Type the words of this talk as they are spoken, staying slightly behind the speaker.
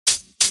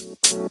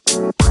Hey,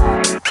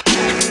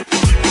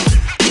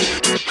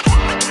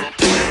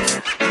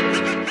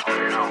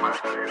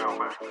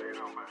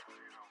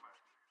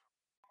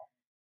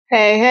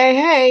 hey,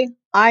 hey,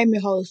 I'm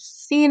your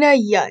host, Sina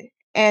Yut,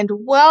 and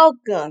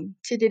welcome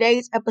to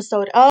today's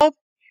episode of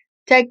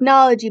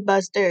Technology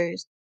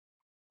Busters.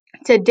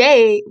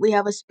 Today, we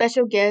have a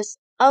special guest,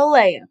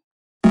 Alea.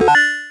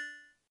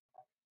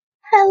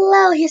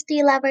 Hello,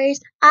 history lovers.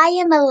 I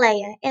am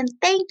Alea, and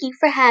thank you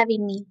for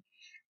having me.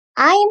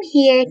 I am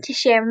here to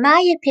share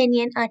my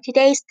opinion on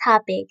today's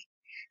topic.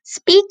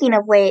 Speaking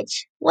of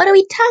which, what are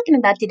we talking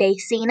about today,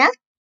 Sina?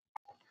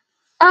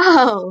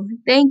 Oh,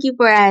 thank you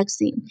for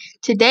asking.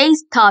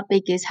 Today's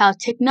topic is how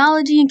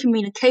technology and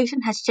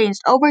communication has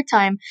changed over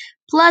time,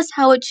 plus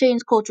how it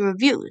changed cultural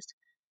views.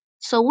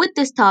 So, with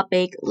this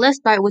topic, let's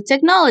start with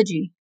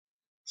technology.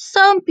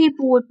 Some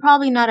people would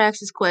probably not ask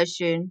this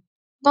question,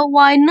 but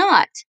why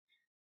not?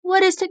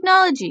 What is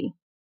technology?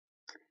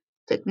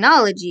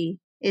 Technology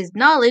is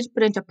knowledge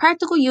put into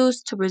practical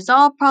use to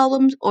resolve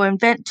problems or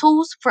invent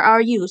tools for our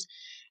use,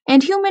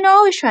 and humans are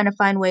always trying to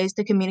find ways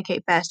to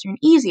communicate faster and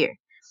easier.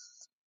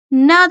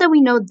 Now that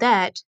we know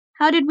that,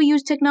 how did we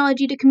use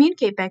technology to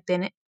communicate back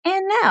then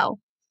and now?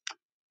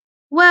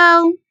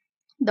 Well,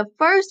 the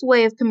first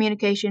way of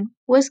communication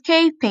was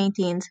cave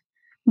paintings.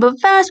 But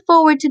fast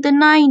forward to the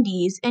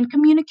 90s, and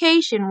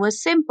communication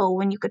was simple.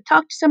 When you could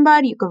talk to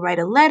somebody, you could write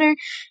a letter,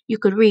 you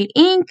could read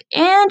ink,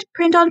 and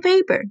print on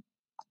paper.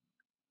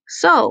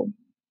 So,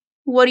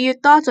 what are your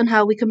thoughts on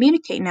how we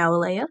communicate now,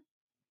 Alea?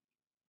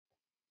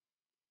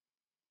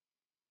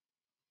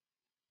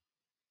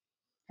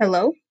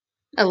 Hello?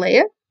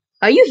 Alea?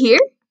 Are you here?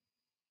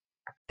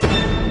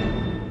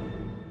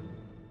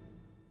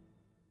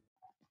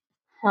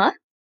 Huh?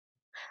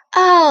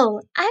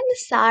 Oh, I'm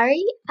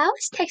sorry. I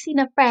was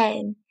texting a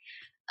friend.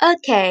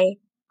 Okay,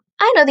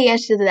 I know the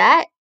answer to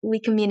that. We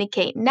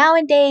communicate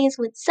nowadays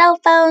with cell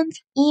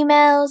phones,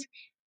 emails,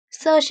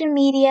 social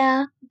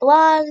media,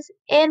 blogs,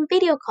 and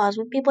video calls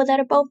with people that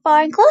are both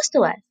far and close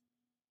to us.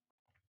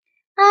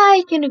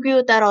 I can agree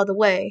with that all the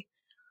way.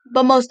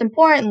 But most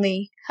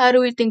importantly, how do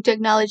we think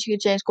technology can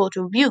change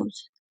cultural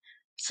views?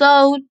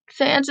 So,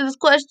 to answer this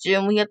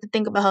question, we have to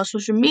think about how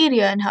social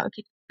media and how it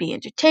can be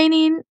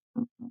entertaining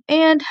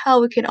and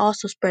how it can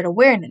also spread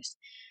awareness.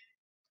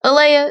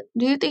 Alea,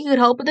 do you think you could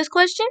help with this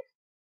question?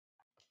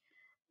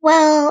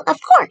 Well, of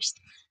course.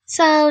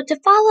 So, to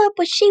follow up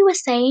what she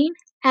was saying,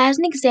 as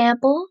an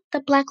example,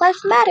 the Black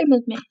Lives Matter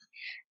movement.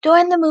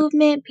 During the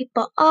movement,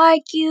 people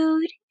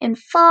argued and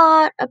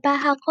fought about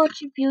how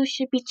culture views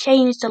should be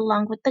changed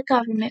along with the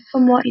government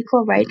for more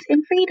equal rights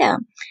and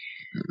freedom.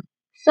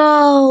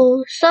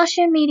 So,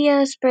 social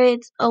media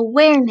spreads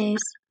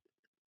awareness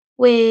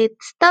with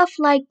stuff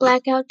like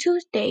Blackout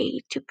Tuesday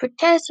to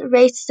protest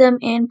racism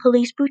and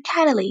police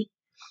brutality,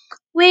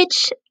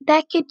 which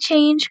that could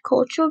change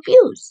cultural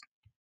views.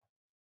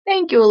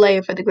 Thank you,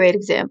 Alea, for the great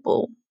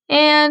example.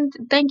 And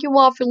thank you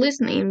all for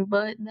listening,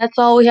 but that's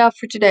all we have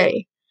for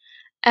today.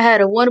 I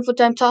had a wonderful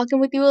time talking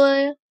with you,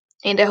 Alea,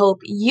 and I hope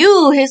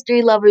you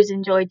history lovers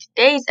enjoyed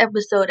today's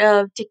episode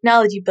of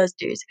Technology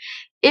Busters.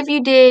 If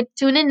you did,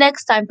 tune in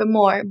next time for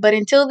more. But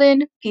until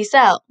then, peace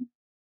out.